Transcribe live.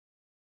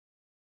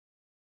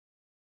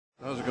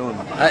How's it going?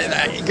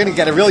 You're going to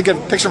get a really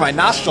good picture of my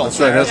nostrils.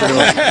 That's right. How's it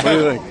going? What do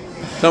you think?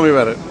 Tell me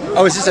about it.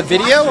 Oh, is this a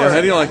video? Yeah, how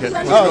do you like it?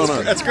 What's going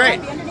on? That's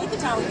great.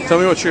 Tell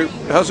me what's your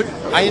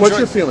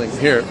feeling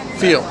here?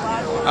 Feel.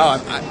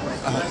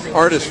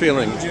 Artist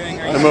feeling,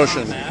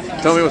 emotion.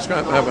 Tell me what's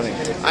happening.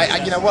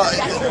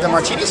 The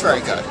martini's very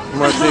good.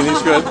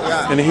 Martini's good.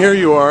 Yeah. And here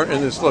you are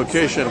in this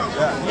location,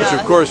 which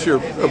of course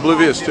you're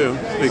oblivious to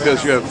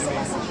because you have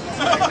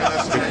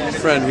a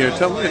friend here.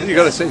 Tell me, you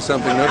got to say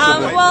something.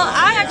 Well,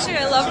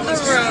 I love the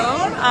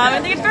room. I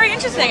think it's very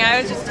interesting.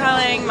 I was just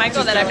telling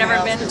Michael that I've never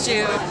been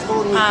to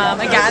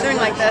a gathering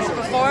like this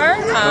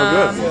before.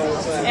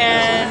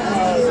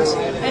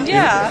 And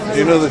yeah. Do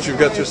you know that you've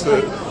got just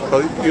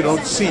you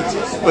don't seat,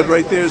 but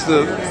right there's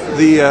the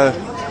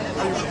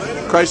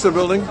Chrysler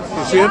Building.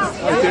 You see it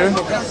right there?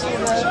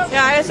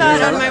 Yeah, I saw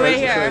it on my way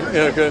here.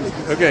 Yeah, good.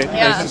 Okay,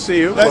 Yeah. nice to see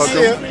you. Nice to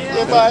see you.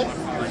 Goodbye.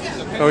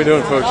 How are we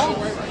doing, folks?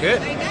 Good.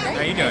 How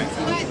are you doing?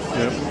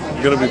 Yeah.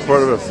 You're going to be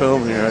part of a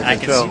film here, I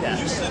can tell. See that.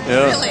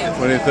 Yeah. Really?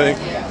 What do you think?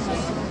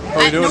 How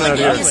are we doing out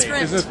here?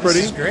 Isn't this pretty?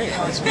 This is great.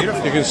 It's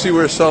beautiful. You can see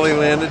where Sully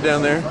landed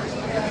down there.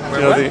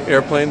 The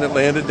airplane that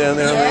landed down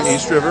there on the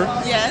East River.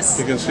 Yes.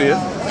 You can see it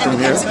from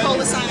here.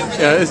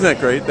 Yeah, isn't that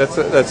great? That's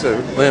a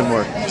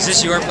landmark. Is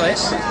this your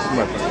place?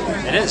 My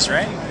place. It is,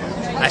 right?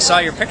 I saw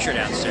your picture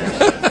downstairs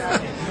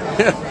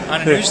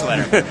on a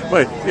newsletter.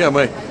 My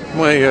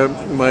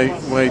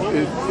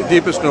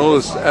deepest and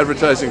oldest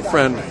advertising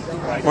friend,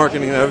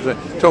 marketing and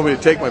advertising, told me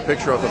to take my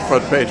picture off the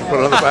front page and put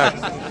it on the back.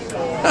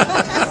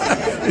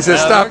 He said,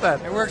 "Stop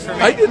that." It worked for me.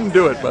 I didn't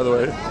do it, by the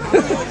way.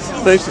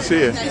 Nice to see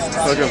you.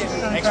 Welcome.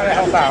 Thanks for the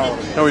help out.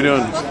 How are we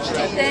doing?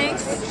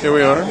 Thanks. Here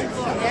we are.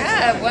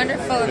 Yeah,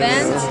 wonderful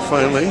event.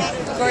 Finally.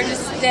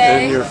 Gorgeous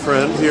day. And your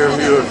friend here.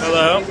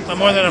 Hello. I'm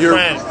more than a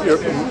friend. You're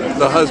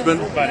the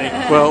husband. Buddy.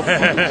 Well,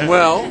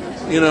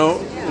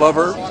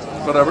 lover,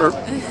 whatever.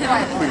 We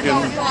can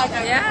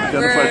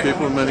identify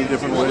people in many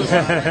different ways.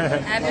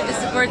 Happy to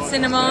support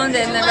Cinnamon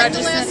and the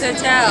Roger Smith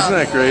Hotel. Isn't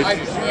that great?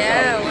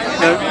 Yeah,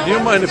 wonderful. Now, do you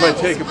mind if I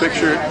take a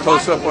picture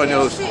close up on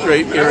those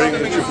great earrings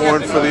that you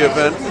worn for the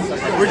event?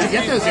 Where'd you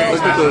get those earrings?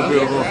 Look at those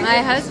beautiful.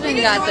 My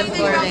husband got them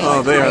for me.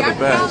 Oh, they are the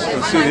best.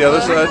 And see the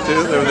other side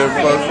too?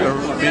 They're both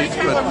beach,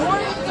 but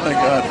my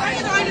God.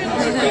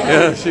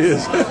 Yeah, she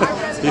is.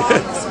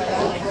 Yes.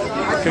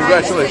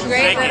 Congratulations.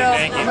 Great little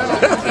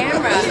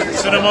camera.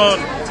 Cinnamon.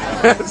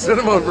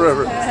 Cinnamon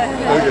forever.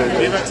 Okay.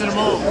 Viva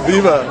Cinnamon.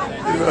 Viva.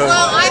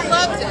 Well, I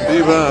loved it.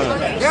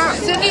 Viva. Yeah.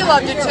 Cindy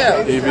loved it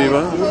too. E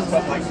viva.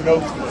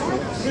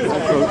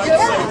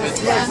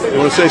 You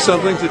want to say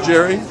something to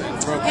Jerry?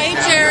 Hey,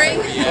 Jerry.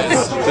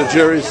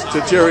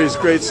 To Jerry's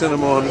great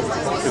Cinnamon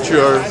that you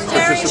are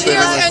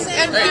participating in.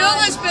 And Bill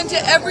has been to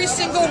every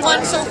single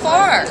one so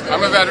far.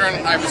 I'm a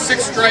veteran. I have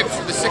 6 stripes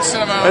for the 6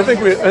 Cinnamon. I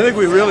think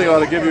we really ought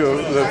to give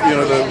you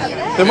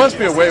there must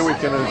be a way we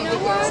can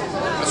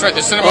That's right,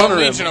 the Cinnamon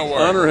Legion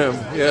Award. Honor him.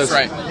 Yes.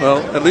 That's right.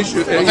 Well, at least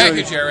you. Well, thank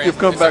you, Jerry. You've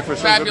come back for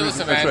some fabulous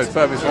good event. That's right,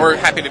 fabulous. We're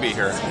happy to be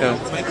here. Yeah.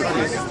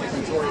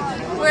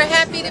 We're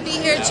happy to be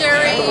here,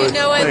 Jerry. You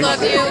know I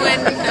love you,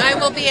 and I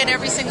will be at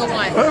every single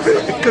one.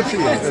 Good for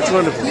you. That's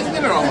wonderful.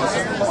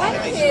 One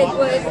kid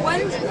was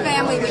one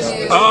family we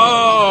knew.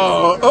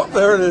 Oh,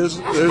 there it is.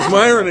 There's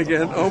Myron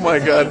again. Oh my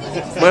God,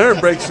 Myron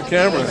breaks the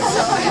camera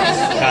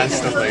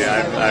Constantly.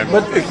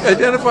 But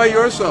identify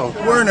yourself.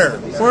 Werner.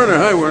 Werner,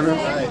 hi Werner.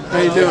 How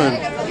you doing?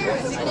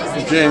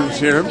 James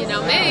here. You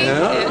know me.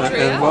 Yeah,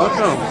 and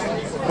welcome.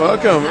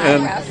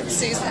 And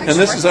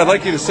this is, I'd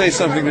like you to say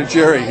something to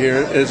Jerry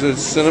here as a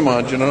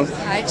Cinnamon, Hi,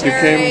 You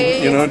Jerry.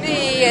 came, It's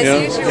me, as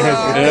usual.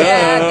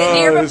 Yeah, been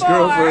here his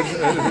before. girlfriend.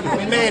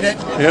 We made it.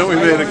 Yeah, we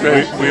made it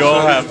great. We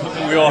all have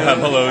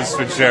hellos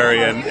for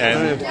Jerry and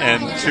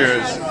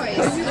cheers.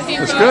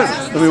 That's good.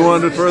 And we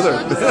wanted further.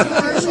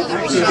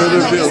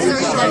 Further field.